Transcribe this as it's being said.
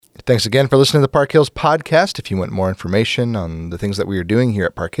Thanks again for listening to the Park Hills Podcast. If you want more information on the things that we are doing here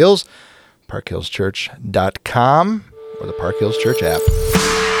at Park Hills, parkhillschurch.com or the Park Hills Church app.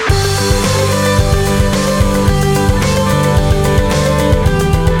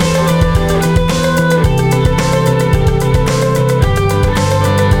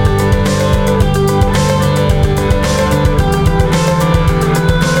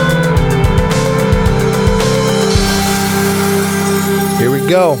 Here we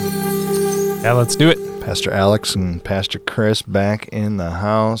go. Yeah, let's do it. Pastor Alex and Pastor Chris back in the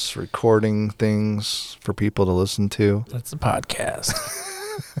house recording things for people to listen to. That's a podcast.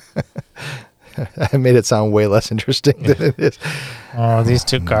 I made it sound way less interesting than it is. Oh, these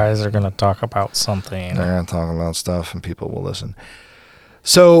two guys are going to talk about something. They're going to talk about stuff and people will listen.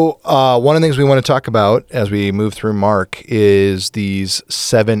 So one of the things we want to talk about as we move through Mark is these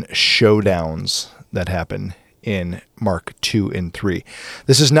 7 showdowns that happen in Mark 2 and 3.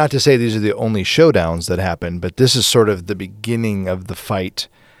 This is not to say these are the only showdowns that happen, but this is sort of the beginning of the fight,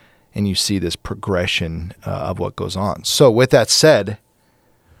 and you see this progression of what goes on. So with that said,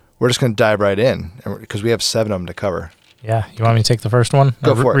 we're just going to dive right in because we have 7 of them to cover. Yeah, you want me to take the first one?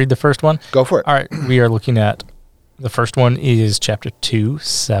 Go for it. Read the first one? Go for it. All right, we are looking at the first one is chapter 2,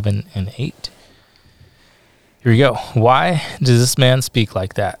 7, and 8. Here we go. Why does this man speak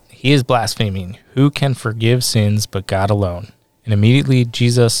like that? He is blaspheming. Who can forgive sins but God alone? And immediately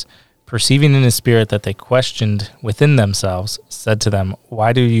Jesus, perceiving in his spirit that they questioned within themselves, said to them,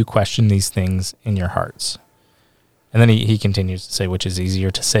 why do you question these things in your hearts? And then he continues to say, which is easier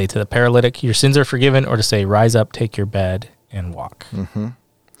to say to the paralytic, your sins are forgiven, or to say, rise up, take your bed, and walk. Mm-hmm.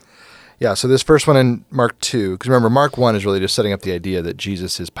 Yeah, so this first one in Mark 2, because remember, Mark 1 is really just setting up the idea that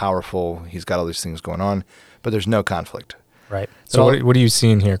Jesus is powerful, he's got all these things going on, but there's no conflict. Right. So what are you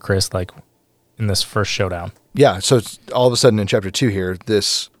seeing here, Chris, like in this first showdown? Yeah, so it's all of a sudden in chapter 2 here,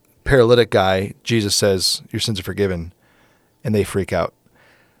 this paralytic guy, Jesus says, your sins are forgiven, and they freak out,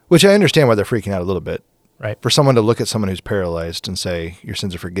 which I understand why they're freaking out a little bit. Right. For someone to look at someone who's paralyzed and say, your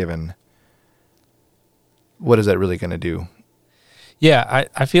sins are forgiven, what is that really going to do? Yeah,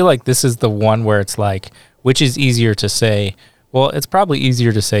 I feel like this is the one where it's like, which is easier to say? Well, it's probably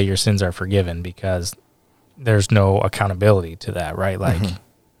easier to say your sins are forgiven because there's no accountability to that, right? Like,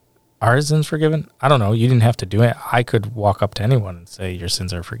 are his sins forgiven? I don't know. You didn't have to do it. I could walk up to anyone and say your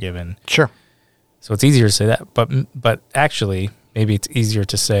sins are forgiven. Sure. So it's easier to say that. But actually, maybe it's easier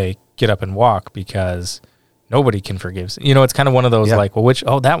to say get up and walk because nobody can forgive. You know, it's kind of one of those like,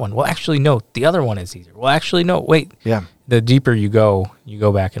 well, that one. Well, actually, no, the other one is easier. Well, actually, no, wait. Yeah. The deeper you go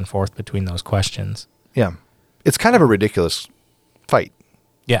back and forth between those questions. Yeah. It's kind of a ridiculous fight.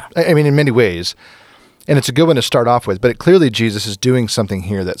 Yeah. I mean, in many ways. And it's a good one to start off with, but clearly Jesus is doing something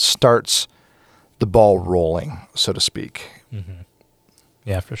here that starts the ball rolling, so to speak. Mm-hmm.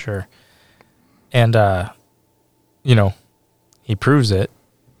 Yeah, for sure. And, he proves it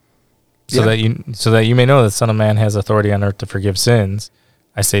so that you may know that the Son of Man has authority on earth to forgive sins.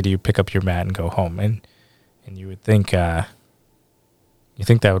 I say to you, pick up your mat and go home. And you would think, that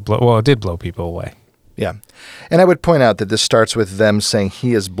would blow, well, it did blow people away. Yeah. And I would point out that this starts with them saying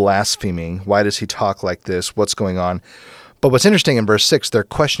he is blaspheming. Why does he talk like this? What's going on? But what's interesting in verse 6, they're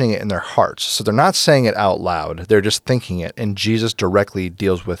questioning it in their hearts. So they're not saying it out loud. They're just thinking it. And Jesus directly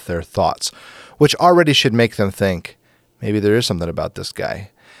deals with their thoughts, which already should make them think, maybe there is something about this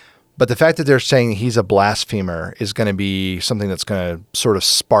guy. But the fact that they're saying he's a blasphemer is going to be something that's going to sort of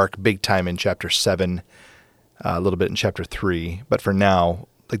spark big time in chapter 7, a little bit in chapter 3. But for now,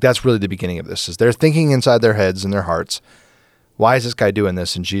 like that's really the beginning of this, is they're thinking inside their heads and their hearts, why is this guy doing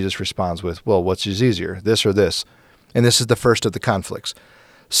this? And Jesus responds with, well, what's easier, this or this? And this is the first of the conflicts.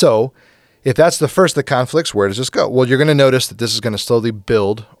 So if that's the first of the conflicts, where does this go? Well, you're going to notice that this is going to slowly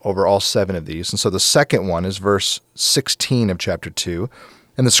build over all 7 of these. And so the second one is verse 16 of chapter 2.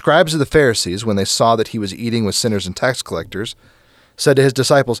 And the scribes of the Pharisees, when they saw that he was eating with sinners and tax collectors, said to his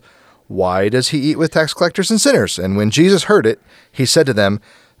disciples, why does he eat with tax collectors and sinners? And when Jesus heard it, he said to them,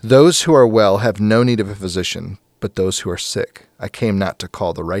 those who are well have no need of a physician, but those who are sick. I came not to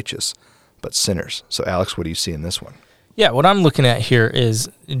call the righteous, but sinners. So, Alex, what do you see in this one? Yeah, what I'm looking at here is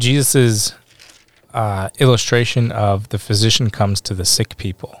Jesus' illustration of the physician comes to the sick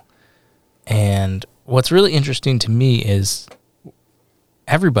people. And what's really interesting to me is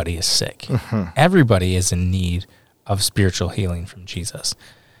everybody is sick. Mm-hmm. Everybody is in need of spiritual healing from Jesus.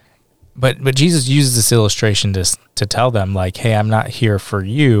 But Jesus uses this illustration to tell them, like, hey, I'm not here for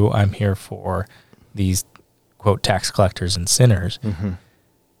you. I'm here for these, quote, tax collectors and sinners, mm-hmm.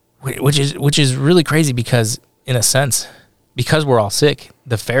 which is really crazy because, in a sense, because we're all sick,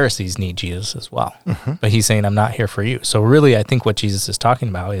 the Pharisees need Jesus as well. But he's saying, I'm not here for you. So really, I think what Jesus is talking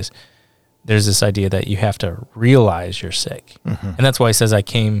about is there's this idea that you have to realize you're sick. And that's why he says, I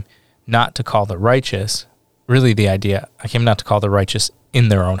came not to call the righteous. Really the idea, I came not to call the righteous in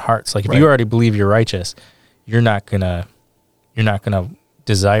their own hearts. Like if you already believe you're righteous, you're not gonna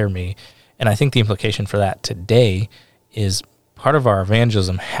desire me. And I think the implication for that today is part of our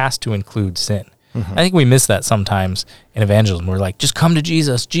evangelism has to include sin. I think we miss that sometimes in evangelism. We're like, just come to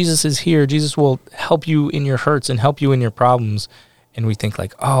Jesus. Jesus is here. Jesus will help you in your hurts and help you in your problems. And we think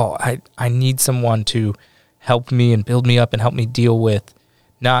like, oh, I need someone to help me and build me up and help me deal with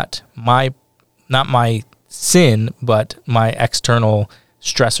not my sin, but my external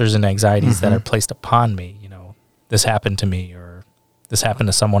stressors and anxieties that are placed upon me. You know, this happened to me, or this happened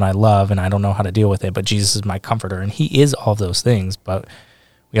to someone I love and I don't know how to deal with it, but Jesus is my comforter, and he is all those things. But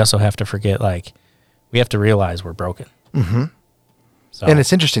we also have to forget, like, we have to realize we're broken. So, And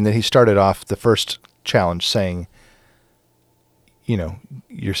it's interesting that he started off the first challenge saying, you know,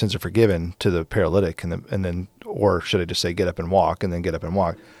 your sins are forgiven to the paralytic, and then, or should I just say, get up and walk, and then get up and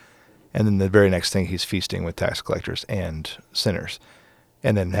walk. And then the very next thing, he's feasting with tax collectors and sinners.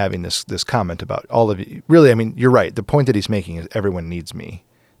 And then having this comment about all of you. Really, I mean, you're right. The point that he's making is everyone needs me.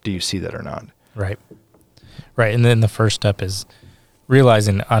 Do you see that or not? Right. And then the first step is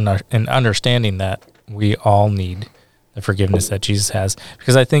realizing and understanding that we all need the forgiveness that Jesus has.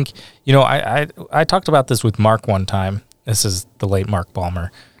 Because I think, you know, I talked about this with Mark one time. This is the late Mark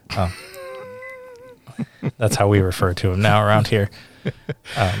Balmer. That's how we refer to him now around here.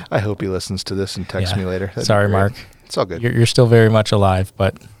 I hope he listens to this and texts me later. That'd Sorry, be great. Mark. It's all good. You're still very much alive,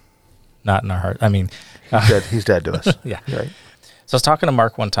 but not in our heart. I mean, He's dead to us. yeah. Right. So I was talking to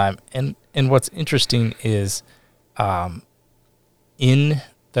Mark one time, and what's interesting is in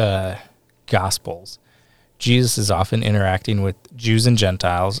the Gospels, Jesus is often interacting with Jews and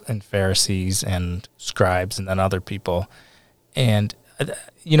Gentiles and Pharisees and scribes and then other people. And,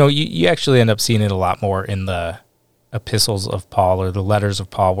 you know, you actually end up seeing it a lot more in the epistles of Paul or the letters of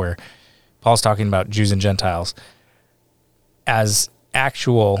Paul, where Paul's talking about Jews and Gentiles. As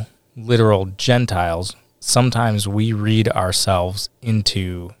actual literal Gentiles, sometimes we read ourselves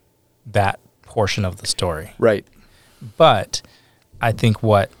into that portion of the story. Right. But I think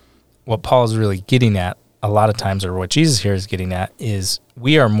what Paul is really getting at a lot of times, or what Jesus here is getting at, is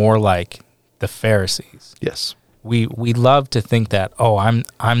we are more like the Pharisees. Yes. We love to think that, oh,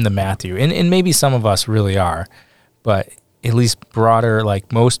 I'm the Matthew. And maybe some of us really are, but at least broader,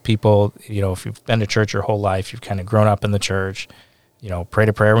 like most people, you know, if you've been to church your whole life, you've kind of grown up in the church, you know, prayed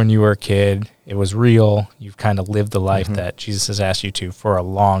a prayer when you were a kid, it was real, you've kind of lived the life that Jesus has asked you to for a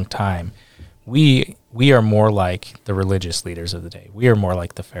long time. We are more like the religious leaders of the day. We are more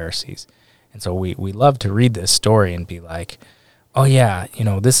like the Pharisees. And so we love to read this story and be like, oh yeah, you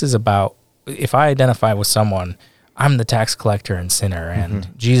know, this is about, if I identify with someone, I'm the tax collector and sinner,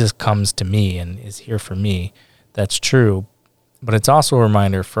 and Jesus comes to me and is here for me. That's true. But it's also a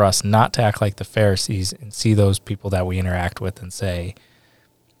reminder for us not to act like the Pharisees and see those people that we interact with and say,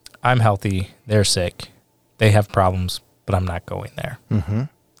 I'm healthy, they're sick, they have problems, but I'm not going there.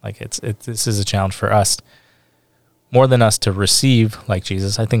 Like this is a challenge for us, more than us to receive like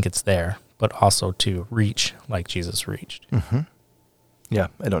Jesus. I think it's there, but also to reach like Jesus reached. Yeah,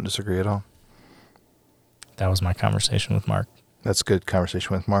 I don't disagree at all. That was my conversation with Mark. That's a good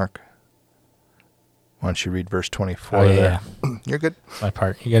conversation with Mark. Why don't you read verse 24 Oh, there? You're good. My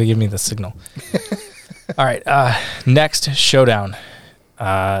part. You got to give me the signal. All right. Next showdown.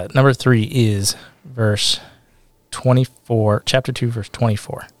 Number 3 is verse 24, chapter 2, verse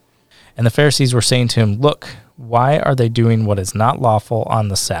 24. And the Pharisees were saying to him, look, why are they doing what is not lawful on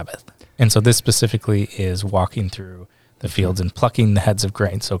the Sabbath? And so this specifically is walking through the fields and plucking the heads of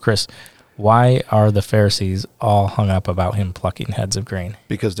grain. So Chris, why are the Pharisees all hung up about him plucking heads of grain?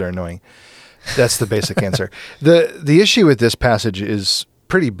 Because they're annoying. That's the basic answer. The issue with this passage is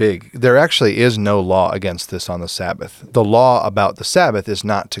pretty big. There actually is no law against this on the Sabbath. The law about the Sabbath is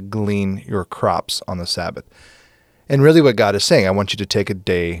not to glean your crops on the Sabbath. And really what God is saying, I want you to take a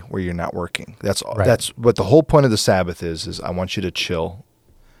day where you're not working. That's all. Right. That's what the whole point of the Sabbath is I want you to chill.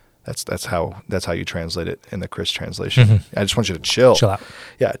 That's how you translate it in the Chris translation. I just want you to chill. Chill out.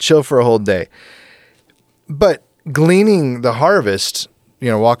 Yeah, chill for a whole day. But gleaning the harvest,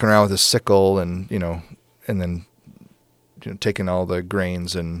 walking around with a sickle and then taking all the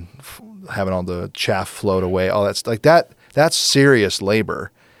grains and having all the chaff float away, all that's like that's serious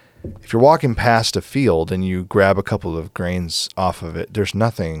labor. If you're walking past a field and you grab a couple of grains off of it, there's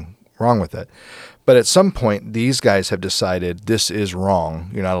nothing wrong with it. But at some point, these guys have decided this is wrong.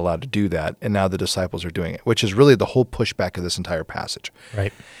 You're not allowed to do that. And now the disciples are doing it, which is really the whole pushback of this entire passage.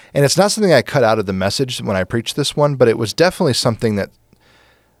 Right. And it's not something I cut out of the message when I preached this one, but it was definitely something that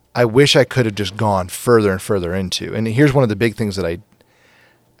I wish I could have just gone further and further into. And here's one of the big things that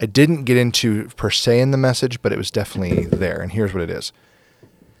I didn't get into per se in the message, but it was definitely there. And here's what it is.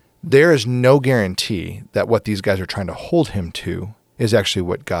 There is no guarantee that what these guys are trying to hold him to is actually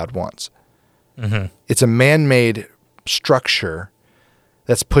what God wants. Mm-hmm. It's a man-made structure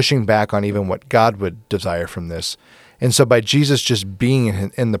that's pushing back on even what God would desire from this. And so by Jesus just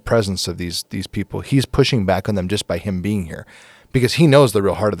being in the presence of these people, he's pushing back on them just by him being here, because he knows the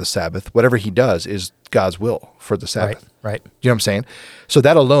real heart of the Sabbath. Whatever he does is God's will for the Sabbath. Right. You know what I'm saying? So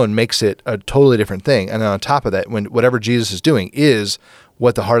that alone makes it a totally different thing. And then on top of that, when whatever Jesus is doing is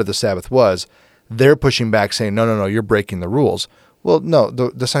what the heart of the Sabbath was, they're pushing back saying, no, you're breaking the rules. Well, no,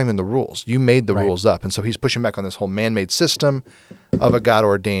 that's not even the rules. You made the rules up. And so he's pushing back on this whole man-made system of a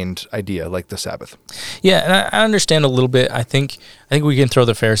God-ordained idea like the Sabbath. Yeah, and I understand a little bit. I think we can throw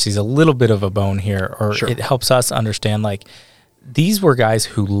the Pharisees a little bit of a bone here, or Sure. It helps us understand, like, these were guys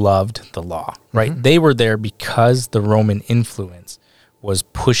who loved the law, right? Mm-hmm. They were there because the Roman influence was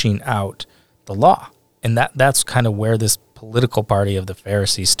pushing out the law. And that's kind of where this political party of the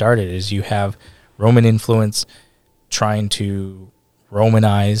Pharisees started, is you have Roman influence trying to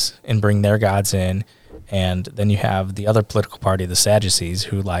Romanize and bring their gods in, and then you have the other political party, the Sadducees,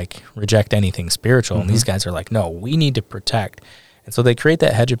 who like reject anything spiritual, and these guys are like, no, we need to protect. And so they create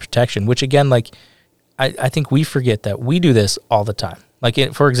that hedge of protection, which again, like, I think we forget that we do this all the time. Like,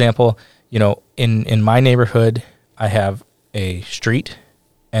 for example, you know, in my neighborhood, I have a street,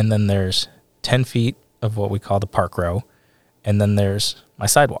 and then there's 10 feet of what we call the park row, and then there's my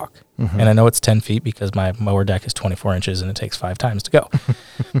sidewalk. And I know it's 10 feet because my mower deck is 24 inches and it takes 5 times to go.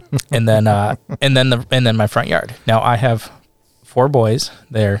 and then my front yard. Now I have 4 boys.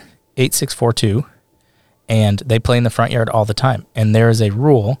 They're 8, 6, 4, 2, and they play in the front yard all the time. And there is a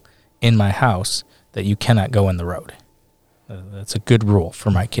rule in my house that you cannot go in the road. That's a good rule for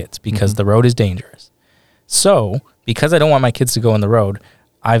my kids because the road is dangerous. So because I don't want my kids to go in the road,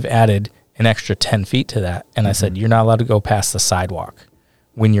 I've added an extra 10 feet to that. And I said, you're not allowed to go past the sidewalk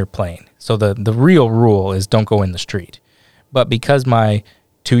when you're playing. So the real rule is don't go in the street. But because my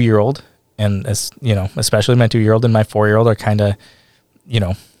 2-year-old, and especially my 2-year-old and my 4-year-old are kind of,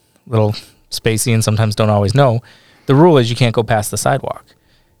 little spacey and sometimes don't always know, the rule is you can't go past the sidewalk.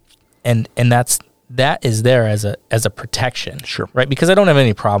 And that is there as a protection. Sure. Right? Because I don't have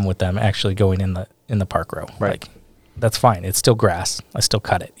any problem with them actually going in the park row. Right. Like, that's fine. It's still grass. I still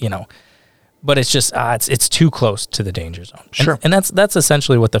cut it, But it's just it's too close to the danger zone. Sure. And that's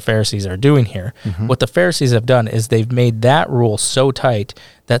essentially what the Pharisees are doing here. What the Pharisees have done is they've made that rule so tight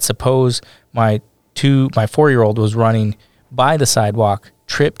that suppose my 4-year-old was running by the sidewalk,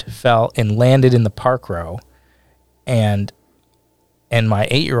 tripped, fell, and landed in the park row, and my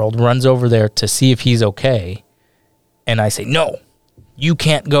 8-year-old runs over there to see if he's okay, and I say, no, you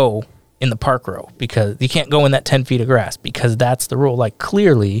can't go in the park row because you can't go in that 10 feet of grass because that's the rule. Like,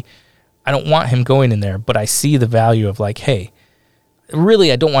 clearly, I don't want him going in there, but I see the value of like, hey,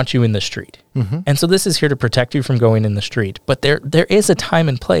 really, I don't want you in the street. And so this is here to protect you from going in the street. But there is a time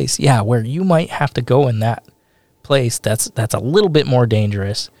and place, where you might have to go in that place that's a little bit more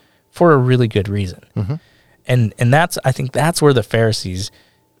dangerous for a really good reason. And I think that's where the Pharisees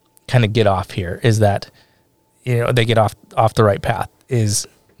kind of get off here, is that, they get off the right path, is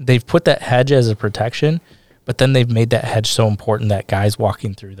they've put that hedge as a protection, but then they've made that hedge so important that guys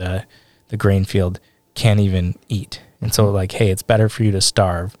walking through the grain field can't even eat. And so like, hey, it's better for you to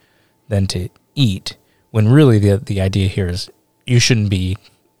starve than to eat, when really the idea here is you shouldn't be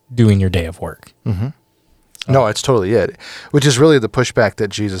doing your day of work. No, it's totally it, which is really the pushback that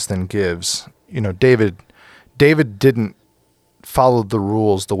Jesus then gives. David didn't follow the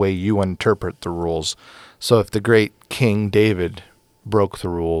rules the way you interpret the rules. So if the great King David broke the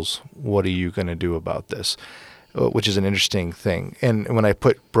rules, what are you going to do about this? Which is an interesting thing. And when I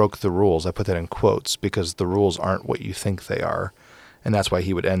put broke the rules, I put that in quotes because the rules aren't what you think they are. And that's why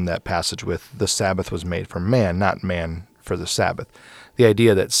he would end that passage with, the Sabbath was made for man, not man for the Sabbath. The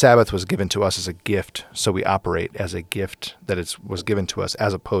idea that Sabbath was given to us as a gift, so we operate as a gift that was given to us,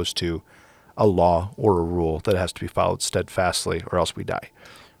 as opposed to a law or a rule that has to be followed steadfastly or else we die.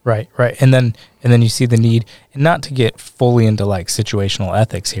 Right. And then you see the need, and not to get fully into like situational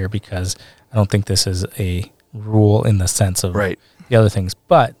ethics here, because I don't think this is a rule in the sense of Right. the other things,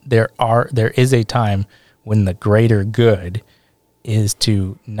 but there is a time when the greater good is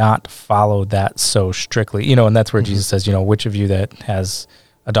to not follow that so strictly, and that's where Jesus says, which of you that has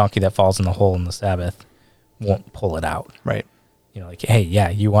a donkey that falls in the hole in the Sabbath won't pull it out. Right. You know, like, hey, yeah,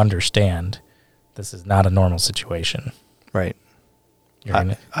 you understand this is not a normal situation. Right.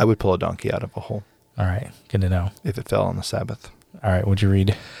 I would pull a donkey out of a hole. All right. Good to know. If it fell on the Sabbath. All right. Would you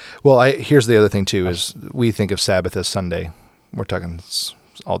read? Well, here's the other thing, too, is we think of Sabbath as Sunday. We're talking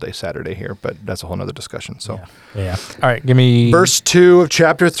all day Saturday here, but that's a whole nother discussion. So, yeah. All right. Give me verse 2 of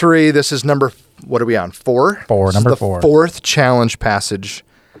chapter 3. This is what are we on? 4? 4, number 4. The fourth challenge passage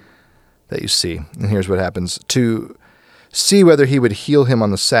that you see. And here's what happens. To see whether he would heal him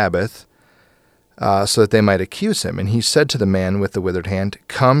on the Sabbath, so that they might accuse him. And he said to the man with the withered hand,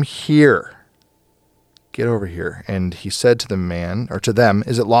 "Come here. Get over here." And he said to the man, or to them,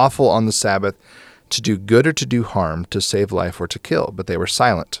 "Is it lawful on the Sabbath to do good or to do harm, to save life or to kill?" But they were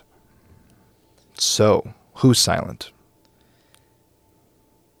silent. So, who's silent?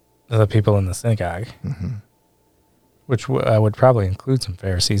 The people in the synagogue, which would probably include some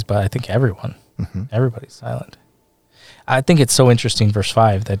Pharisees, but I think everyone, everybody's silent. I think it's so interesting, verse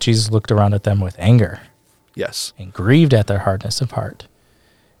 5, that Jesus looked around at them with anger. Yes. And grieved at their hardness of heart.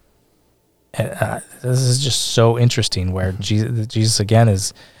 And, this is just so interesting where Jesus again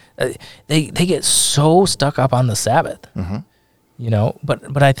is, they get so stuck up on the Sabbath, you know,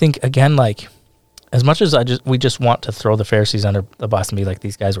 but I think again, like, as much as we just want to throw the Pharisees under the bus and be like,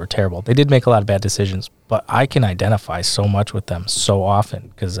 these guys were terrible. They did make a lot of bad decisions, but I can identify so much with them so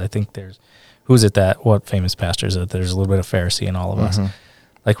often because I think what famous pastor is it? There's a little bit of Pharisee in all of us.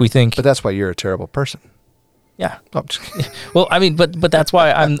 Like we think. But that's why you're a terrible person. Yeah. Oh. Well, I mean, but that's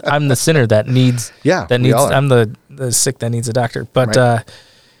why I'm the sinner that needs. Yeah. I'm the sick that needs a doctor. But right.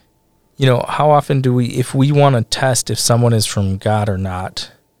 You know, how often if we want to test if someone is from God or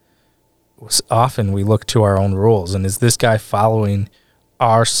not, often we look to our own rules, and is this guy following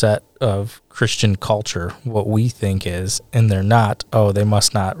our set of Christian culture, what we think is, and they're not, they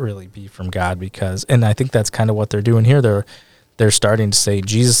must not really be from God because, and I think that's kind of what they're doing here. They're starting to say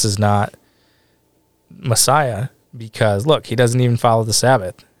Jesus is not Messiah because, look, he doesn't even follow the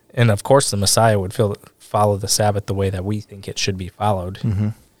Sabbath. And of course the Messiah would follow the Sabbath the way that we think it should be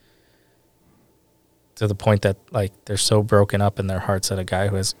followed. To the point that, like, they're so broken up in their hearts at a guy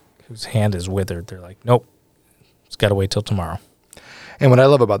whose hand is withered. They're like, nope, it's got to wait till tomorrow. And what I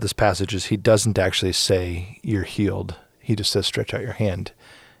love about this passage is he doesn't actually say you're healed. He just says stretch out your hand.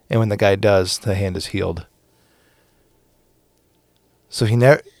 And when the guy does, the hand is healed. So he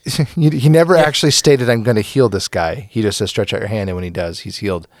never actually stated, I'm going to heal this guy. He just says stretch out your hand, and when he does, he's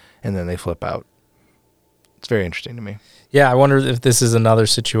healed. And then they flip out. It's very interesting to me. Yeah, I wonder if this is another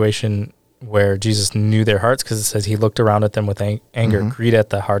situation where Jesus knew their hearts, because it says he looked around at them with anger, grieved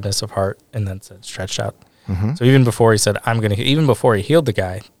at the hardness of heart, and then said stretched out. So even before he said, even before he healed the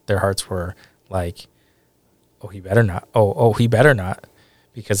guy, their hearts were like, he better not. He better not.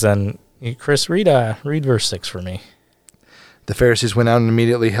 Because then, Chris, read verse 6 for me. The Pharisees went out and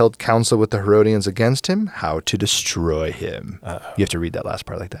immediately held counsel with the Herodians against him, how to destroy him. You have to read that last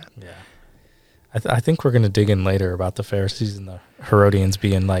part like that. Yeah. I think we're going to dig in later about the Pharisees and the Herodians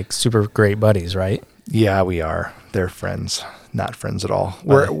being like super great buddies, right? Yeah, we are. They're friends, not friends at all.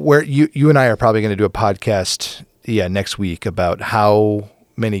 Where you and I are probably going to do a podcast, next week about how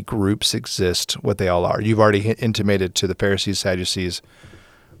many groups exist, what they all are. You've already intimated to the Pharisees, Sadducees.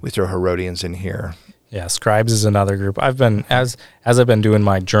 We throw Herodians in here. Yeah, scribes is another group. I've been as I've been doing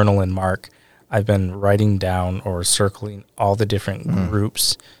my journal in Mark, I've been writing down or circling all the different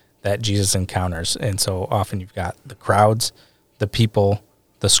groups that Jesus encounters. And so often you've got the crowds, the people,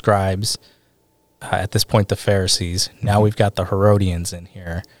 the scribes, at this point the Pharisees. Now we've got the Herodians in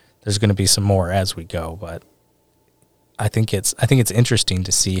here. There's going to be some more as we go, but I think it's interesting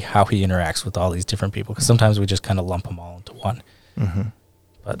to see how he interacts with all these different people, because sometimes we just kind of lump them all into one.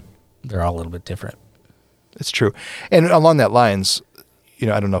 But they're all a little bit different. It's true. And along that lines,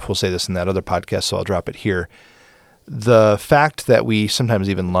 I don't know if we'll say this in that other podcast, so I'll drop it here. The fact that we sometimes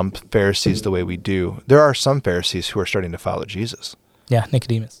even lump Pharisees the way we do, there are some Pharisees who are starting to follow Jesus. Yeah,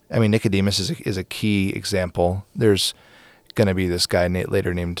 Nicodemus. I mean, Nicodemus is a key example. There's going to be this guy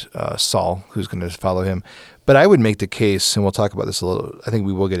later named Saul who's going to follow him. But I would make the case, and we'll talk about this a little, I think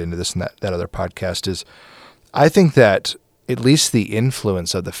we will get into this in that other podcast, is I think that at least the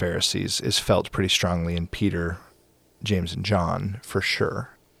influence of the Pharisees is felt pretty strongly in Peter, James, and John, for sure.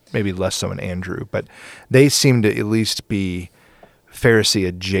 Maybe less so in Andrew, but they seem to at least be Pharisee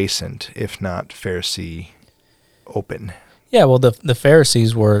adjacent, if not Pharisee open. Yeah, well, the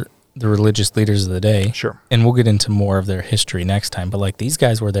Pharisees were the religious leaders of the day. Sure. And we'll get into more of their history next time, but like these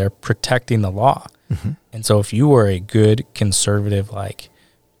guys were there protecting the law. And so if you were a good conservative, like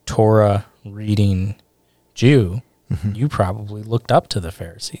Torah reading Jew, you probably looked up to the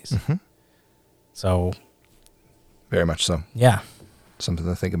Pharisees. So, Very much so. yeah. Something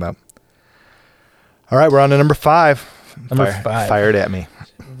to think about. All right, we're on to number 5. Number 5. Fired at me.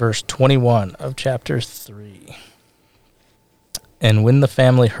 Verse 21 of chapter 3. And when the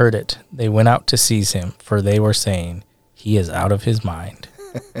family heard it, they went out to seize him, for they were saying, he is out of his mind.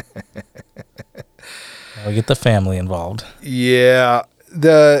 Now we get the family involved. Yeah.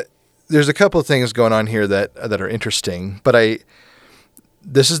 There's a couple of things going on here that are interesting, but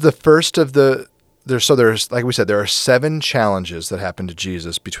this is the first of there's like we said, there are 7 challenges that happen to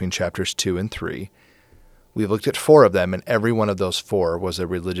Jesus between chapters 2 and 3. We've looked at 4 of them, and every one of those 4 was a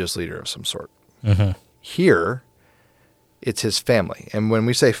religious leader of some sort. Here, it's his family. And when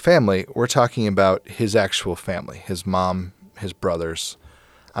we say family, we're talking about his actual family, his mom, his brothers.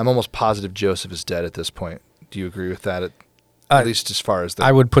 I'm almost positive Joseph is dead at this point. Do you agree with that? At least as far as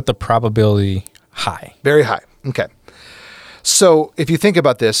I would put the probability high. Very high. Okay. So if you think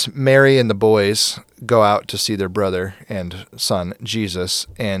about this, Mary and the boys go out to see their brother and son, Jesus,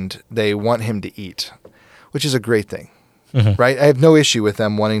 and they want him to eat, which is a great thing, right? I have no issue with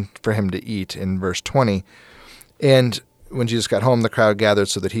them wanting for him to eat in verse 20. And when Jesus got home, the crowd gathered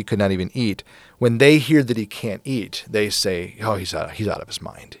so that he could not even eat. When they hear that he can't eat, they say, oh, he's out of his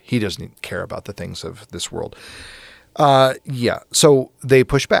mind. He doesn't care about the things of this world. So they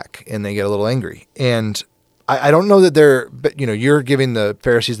push back and they get a little angry. And I don't know that but you're giving the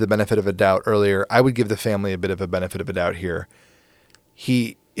Pharisees the benefit of a doubt earlier. I would give the family a bit of a benefit of a doubt here.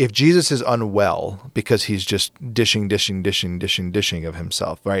 If Jesus is unwell because he's just dishing of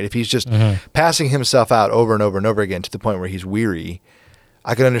himself, right? If he's just passing himself out over and over and over again to the point where he's weary,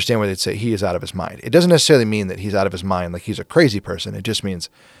 I can understand why they'd say he is out of his mind. It doesn't necessarily mean that he's out of his mind, like he's a crazy person. It just means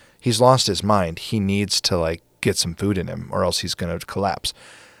he's lost his mind. He needs to get some food in him or else he's going to collapse,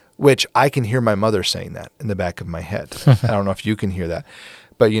 which I can hear my mother saying that in the back of my head. I don't know if you can hear that.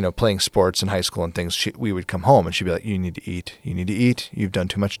 But, playing sports in high school and things, we would come home and she'd be like, you need to eat. You need to eat. You've done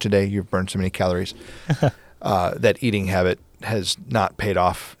too much today. You've burned so many calories. That eating habit has not paid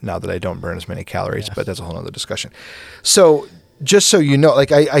off now that I don't burn as many calories, but that's a whole other discussion. So just so you know,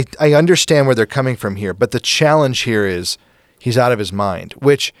 I understand where they're coming from here, but the challenge here is he's out of his mind,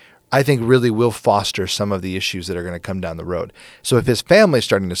 which I think really will foster some of the issues that are going to come down the road. So if his family's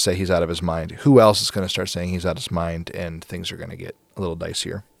starting to say he's out of his mind, who else is going to start saying he's out of his mind, and things are going to get a little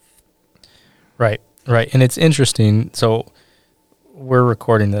dicier. Right. And it's interesting. So we're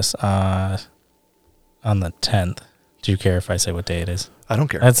recording this on the 10th. Do you care if I say what day it is? I don't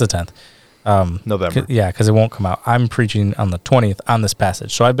care. That's the 10th. November. Because it won't come out. I'm preaching on the 20th on this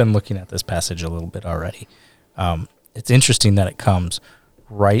passage. So I've been looking at this passage a little bit already. It's interesting that it comes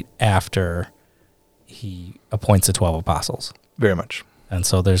right after he appoints the 12 apostles. Very much. And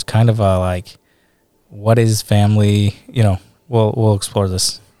so there's kind of a what is family? We'll explore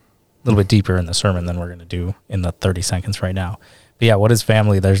this a little bit deeper in the sermon than we're going to do in the 30 seconds right now. But yeah, what is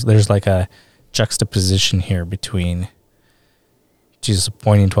family? There's a juxtaposition here between Jesus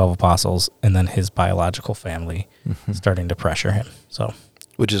appointing 12 apostles and then his biological family starting to pressure him. So,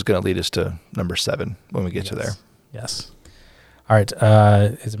 which is going to lead us to number 7 when we get to there. Yes. All right.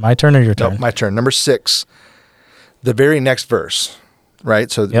 Is it my turn or your turn? No, my turn. Number 6, the very next verse,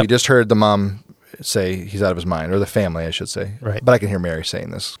 right? So we just heard the mom say he's out of his mind, or the family, I should say. Right. But I can hear Mary saying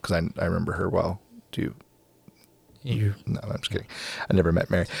this because I remember her well. Do you? No, I'm just kidding. I never met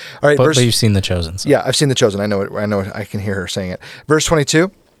Mary. All right. But you've seen The Chosen. So. Yeah, I've seen The Chosen. I know it. I can hear her saying it. Verse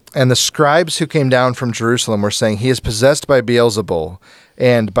 22, and the scribes who came down from Jerusalem were saying, he is possessed by Beelzebul,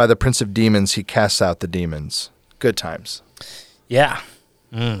 and by the prince of demons he casts out the demons. Good times. Yeah.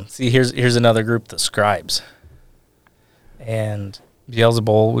 See, here's another group, the scribes. And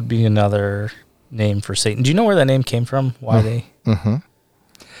Beelzebul would be another name for Satan. Do you know where that name came from? Why they? Can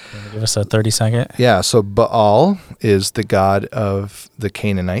you give us a 30-second? Yeah, so Baal is the god of the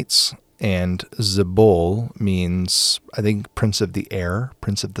Canaanites, and Zebul means, I think, prince of the air,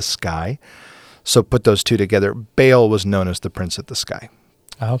 prince of the sky. So put those two together. Baal was known as the prince of the sky.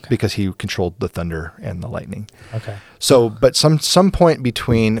 Okay. Because he controlled the thunder and the lightning. Okay. So, but some point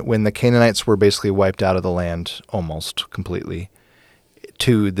between when the Canaanites were basically wiped out of the land almost completely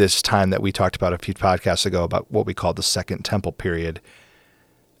to this time that we talked about a few podcasts ago about what we call the Second Temple period,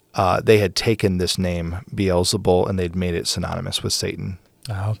 they had taken this name Beelzebul and they'd made it synonymous with Satan.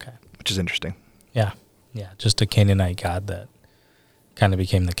 Okay. Which is interesting. Yeah. Yeah. Just a Canaanite god that kind of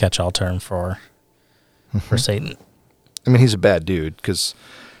became the catch-all term for Satan. I mean, he's a bad dude because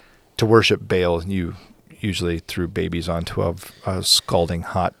to worship Baal, you usually threw babies onto a scalding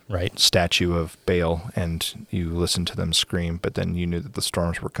hot Right. statue of Baal, and you listened to them scream, but then you knew that the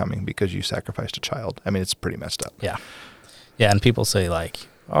storms were coming because you sacrificed a child. I mean, it's pretty messed up. Yeah. Yeah, and people say, like,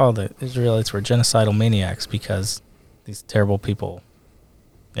 oh, the Israelites were genocidal maniacs because these terrible people.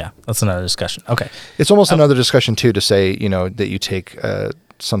 Yeah, that's another discussion. Okay. It's almost another discussion, too, to say, that you take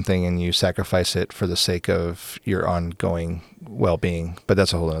something and you sacrifice it for the sake of your ongoing well-being. But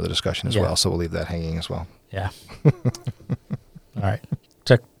that's a whole other discussion as well, so we'll leave that hanging as well. Yeah. All right.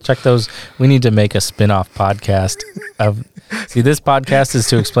 Check those. We need to make a spin-off podcast of... See, this podcast is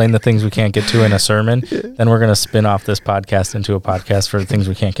to explain the things we can't get to in a sermon. Then we're going to spin off this podcast into a podcast for the things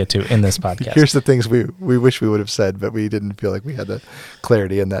we can't get to in this podcast. Here's the things we wish we would have said, but we didn't feel like we had the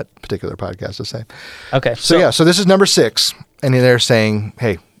clarity in that particular podcast to say. Okay. So this is number 6, and they're saying,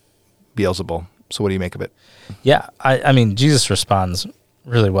 hey, Beelzebul. So what do you make of it? Yeah, I mean, Jesus responds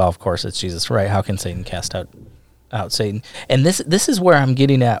really well. Of course, it's Jesus, right? How can Satan cast out Satan? And this is where I'm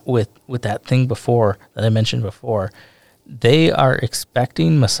getting at with that thing before that I mentioned before. They are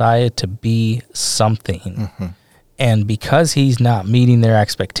expecting Messiah to be something. Mm-hmm. And because he's not meeting their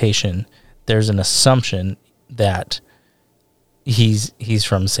expectation, there's an assumption that he's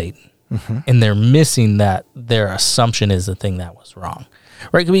from Satan. Mm-hmm. And they're missing that their assumption is the thing that was wrong.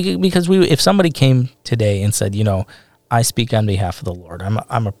 Right? Because if somebody came today and said, I speak on behalf of the Lord,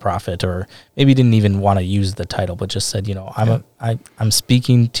 I'm a prophet, or maybe didn't even want to use the title, but just said, I'm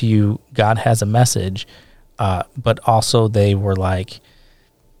speaking to you, God has a message. But also they were like,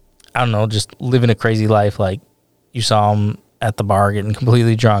 I don't know, just living a crazy life. Like you saw them at the bar getting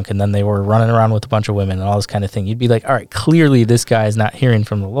completely drunk, and then they were running around with a bunch of women and all this kind of thing. You'd be like, all right, clearly this guy is not hearing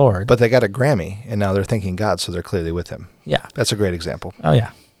from the Lord. But they got a Grammy, and now they're thanking God, so they're clearly with him. Yeah. That's a great example. Oh,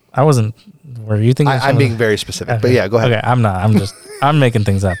 yeah. I wasn't, were you thinking? I'm being very specific, okay. But yeah, go ahead. Okay, I'm not. I'm making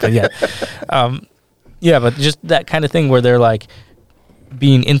things up, but yeah. Yeah, but just that kind of thing where they're like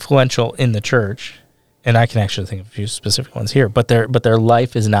being influential in the church. And I can actually think of a few specific ones here, but their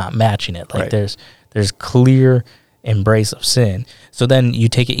life is not matching it. Like right. there's clear embrace of sin. So then you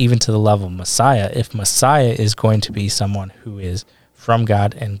take it even to the level of Messiah. If Messiah is going to be someone who is from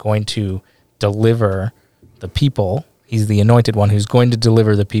God and going to deliver the people, he's the anointed one who's going to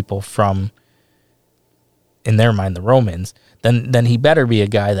deliver the people from, in their mind, the Romans, then he better be a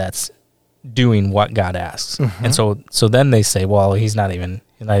guy that's doing what God asks. Mm-hmm. And so then they say, well, he's not even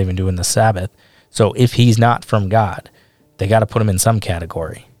doing the Sabbath. So if he's not from God, they got to put him in some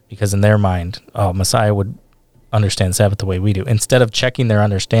category, because in their mind, Messiah would understand Sabbath the way we do. Instead of checking their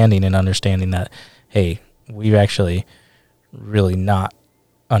understanding and understanding that, hey, we actually really not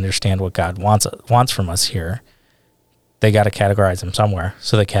understand what God wants from us here, they got to categorize him somewhere.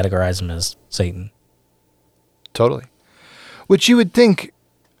 So they categorize him as Satan. Totally. Which you would think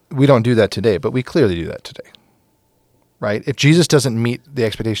we don't do that today, but we clearly do that today. Right? If Jesus doesn't meet the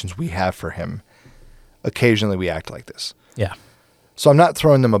expectations we have for him, occasionally we act like this. Yeah. So I'm not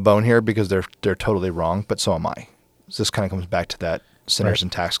throwing them a bone here because they're totally wrong, but so am I. So this kind of comes back to that sinners right.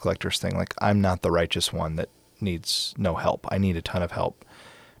 and tax collectors thing. Like, I'm not the righteous one that needs no help. I need a ton of help.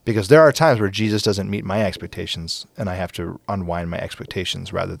 Because there are times where Jesus doesn't meet my expectations, and I have to unwind my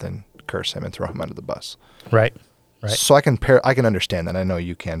expectations rather than curse him and throw him under the bus. Right. Right. So I can understand that. I know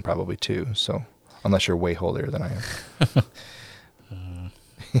you can probably too. So unless you're way holier than I am.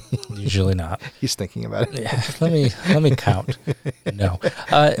 Usually not. He's thinking about it. Yeah, let me count. No.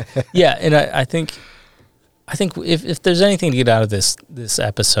 Yeah, and I think if there's anything to get out of this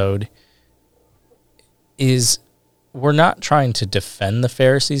episode, is we're not trying to defend the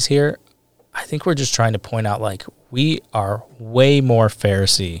Pharisees here. I think we're just trying to point out, like, we are way more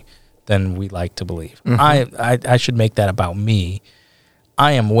Pharisee than we like to believe. Mm-hmm. I should make that about me.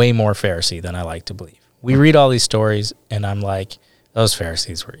 I am way more Pharisee than I like to believe. We read all these stories, and I'm like, those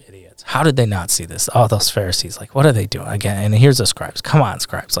Pharisees were idiots. How did they not see this? Oh, those Pharisees, like, what are they doing? Again, and here's the scribes. Come on,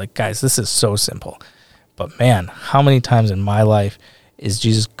 scribes. Like, guys, this is so simple. But, man, how many times in my life is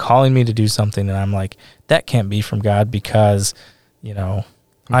Jesus calling me to do something, and I'm like, that can't be from God because,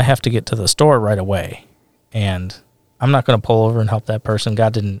 I have to get to the store right away, and I'm not going to pull over and help that person.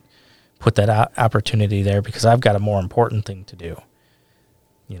 God didn't put that opportunity there because I've got a more important thing to do.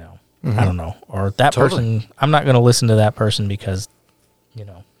 Mm-hmm. I don't know. Or that person, I'm not going to listen to that person because,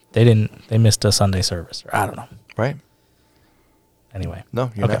 they missed a Sunday service. Or I don't know. Right. Anyway. No,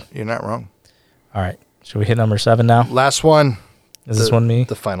 you're not wrong. All right. Should we hit number 7 now? Last one. Is this one me?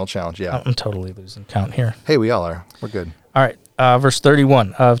 The final challenge, yeah. I'm totally losing count here. Hey, we all are. We're good. All right. Verse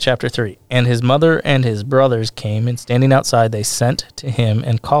 31 of chapter 3. And his mother and his brothers came, and standing outside, they sent to him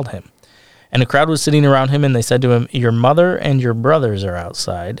and called him. And a crowd was sitting around him, and they said to him, your mother and your brothers are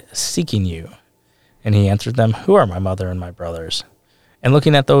outside, seeking you. And he answered them, "Who are my mother and my brothers?" And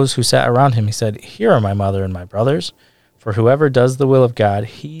looking at those who sat around him, he said, "Here are my mother and my brothers. For whoever does the will of God,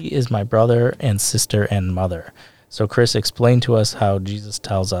 he is my brother and sister and mother." So Chris, explain to us how Jesus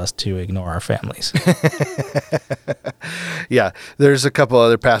tells us to ignore our families. Yeah, there's a couple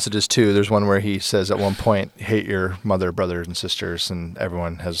other passages too. There's one where he says at one point, hate your mother, brothers, and sisters, and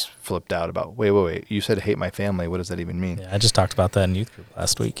everyone has flipped out about, wait, you said hate my family. What does that even mean? Yeah, I just talked about that in youth group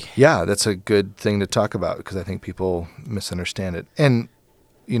last week. Yeah, that's a good thing to talk about because I think people misunderstand it. And,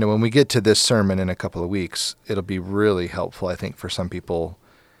 when we get to this sermon in a couple of weeks, it'll be really helpful, I think, for some people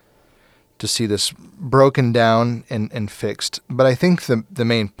to see this broken down and fixed. But I think the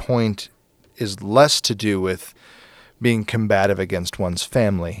main point is less to do with being combative against one's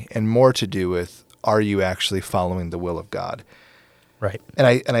family and more to do with, are you actually following the will of God? Right. And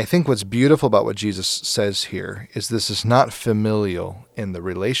I think what's beautiful about what Jesus says here is this is not familial in the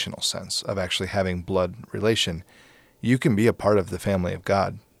relational sense of actually having blood relation. You can be a part of the family of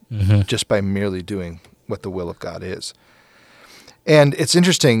God just by merely doing what the will of God is. And it's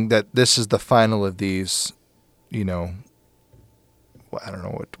interesting that this is the final of these, I don't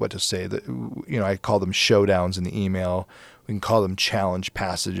know what to say. I call them showdowns in the email. We can call them challenge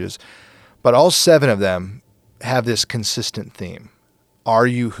passages. But all 7 of them have this consistent theme. Are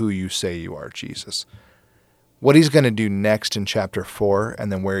you who you say you are, Jesus? What he's going to do next in chapter 4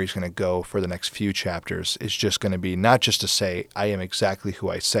 and then where he's going to go for the next few chapters is just going to be not just to say, I am exactly who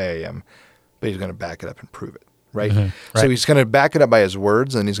I say I am, but he's going to back it up and prove it. Right? Right. So he's going to back it up by his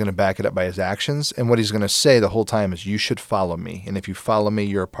words and he's going to back it up by his actions. And what he's going to say the whole time is, you should follow me. And if you follow me,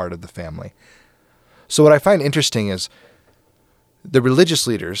 you're a part of the family. So what I find interesting is the religious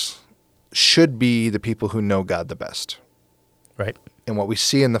leaders should be the people who know God the best. Right. And what we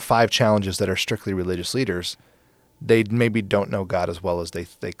see in the 5 challenges that are strictly religious leaders, they maybe don't know God as well as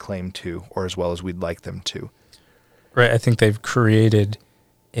they claim to or as well as we'd like them to. Right. I think they've created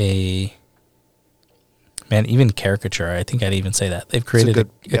even caricature. I think I'd even say that. They've created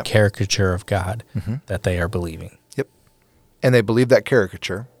a caricature of God that they are believing. Yep. And they believe that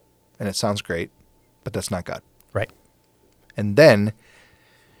caricature, and it sounds great, but that's not God. Right. And then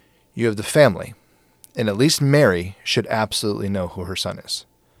you have the family. And at least Mary should absolutely know who her son is.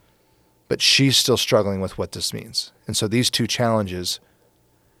 But she's still struggling with what this means. And so these 2 challenges,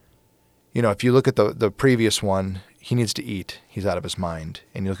 if you look at the previous one, he needs to eat. He's out of his mind.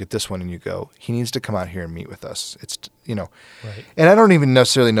 And you look at this one and you go, he needs to come out here and meet with us. It's, Right. And I don't even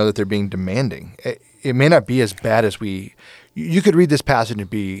necessarily know that they're being demanding. It may not be as bad as you could read this passage and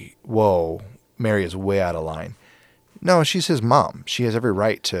be, whoa, Mary is way out of line. No, she's his mom. She has every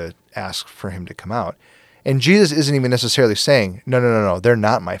right to ask for him to come out. And Jesus isn't even necessarily saying, no, they're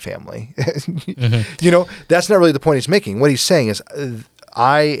not my family. That's not really the point he's making. What he's saying is,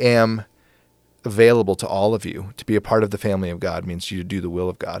 I am available to all of you. To be a part of the family of God means you to do the will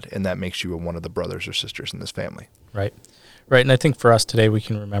of God, and that makes you one of the brothers or sisters in this family. Right. Right. And I think for us today, we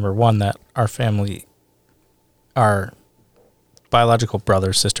can remember, one, that our family, our biological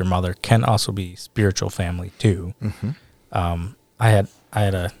brother, sister, mother can also be spiritual family too. I had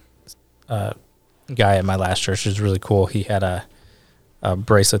a guy at my last church. It was really cool. He had a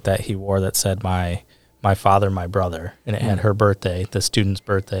bracelet that he wore that said my father, my brother, and it had her birthday, the student's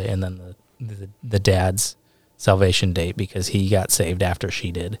birthday, and then the dad's salvation date, because he got saved after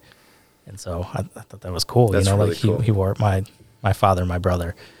she did. And so I thought that was cool. That's really cool. He wore my father, my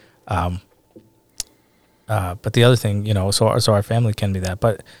brother. But the other thing, so our family can be that.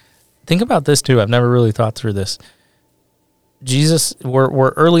 But think about this too. I've never really thought through this. Jesus, we're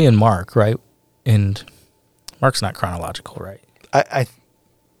early in Mark, right? And Mark's not chronological, right? I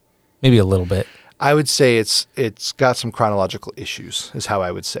maybe a little bit. I would say it's got some chronological issues, is how I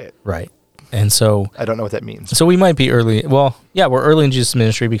would say it. Right. And so I don't know what that means. So we might be early. Well, yeah, we're early in Jesus'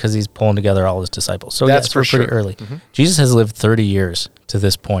 ministry because he's pulling together all his disciples. So that's for pretty sure. early. Jesus has lived 30 years to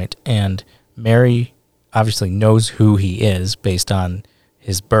this point, and Mary obviously knows who he is based on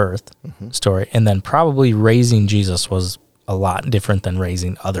his birth story, and then probably raising Jesus was a lot different than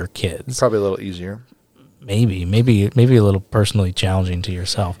raising other kids. Probably a little easier. Maybe a little personally challenging to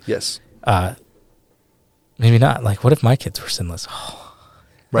yourself. Yes. Maybe not. Like, what if my kids were sinless?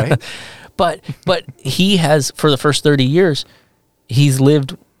 Right. But he has, for the first 30 years, he's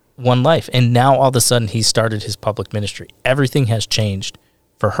lived one life, and now all of a sudden he's started his public ministry. Everything has changed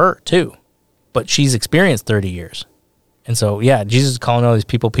for her too, but she's experienced 30 years. And so, yeah, Jesus is calling all these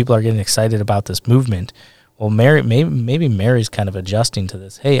people. People are getting excited about this movement. Well, Mary, maybe Mary's kind of adjusting to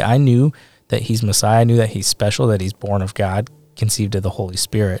this. Hey, I knew that he's Messiah. I knew that he's special, that he's born of God, conceived of the Holy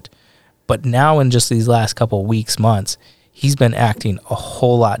Spirit. But now in just these last couple weeks, months, he's been acting a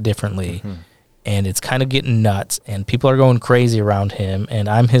whole lot differently. and it's kind of getting nuts, and people are going crazy around him, and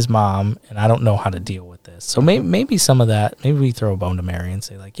I'm his mom, and I don't know how to deal with this. So maybe some of that, maybe we throw a bone to Mary and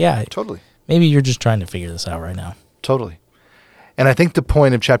say, like, yeah, Totally. maybe you're just trying to figure this out right now. Totally. And I think the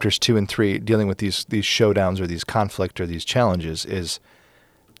point of chapters 2 and 3, dealing with these showdowns or these conflict or these challenges, is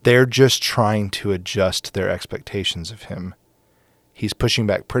they're just trying to adjust their expectations of him. He's pushing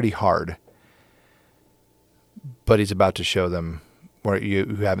back pretty hard, but he's about to show them where you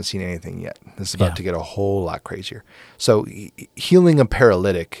haven't seen anything yet. This is about to get a whole lot crazier. So healing a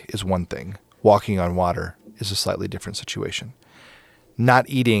paralytic is one thing. Walking on water is a slightly different situation. Not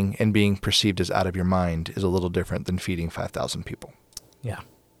eating and being perceived as out of your mind is a little different than feeding 5,000 people. Yeah.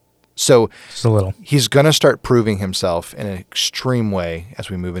 So just a little. He's going to start proving himself in an extreme way as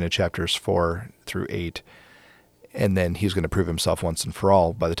we move into chapters 4 through 8. And then he's going to prove himself once and for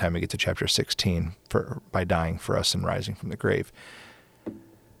all by the time we get to chapter 16 by dying for us and rising from the grave.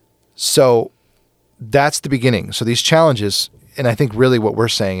 So that's the beginning. So these challenges, and I think really what we're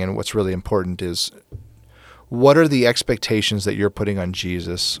saying and what's really important is, what are the expectations that you're putting on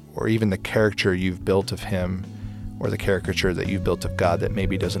Jesus, or even the character you've built of him, or the caricature that you've built of God that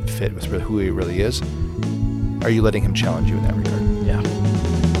maybe doesn't fit with who he really is? Are you letting him challenge you in that regard?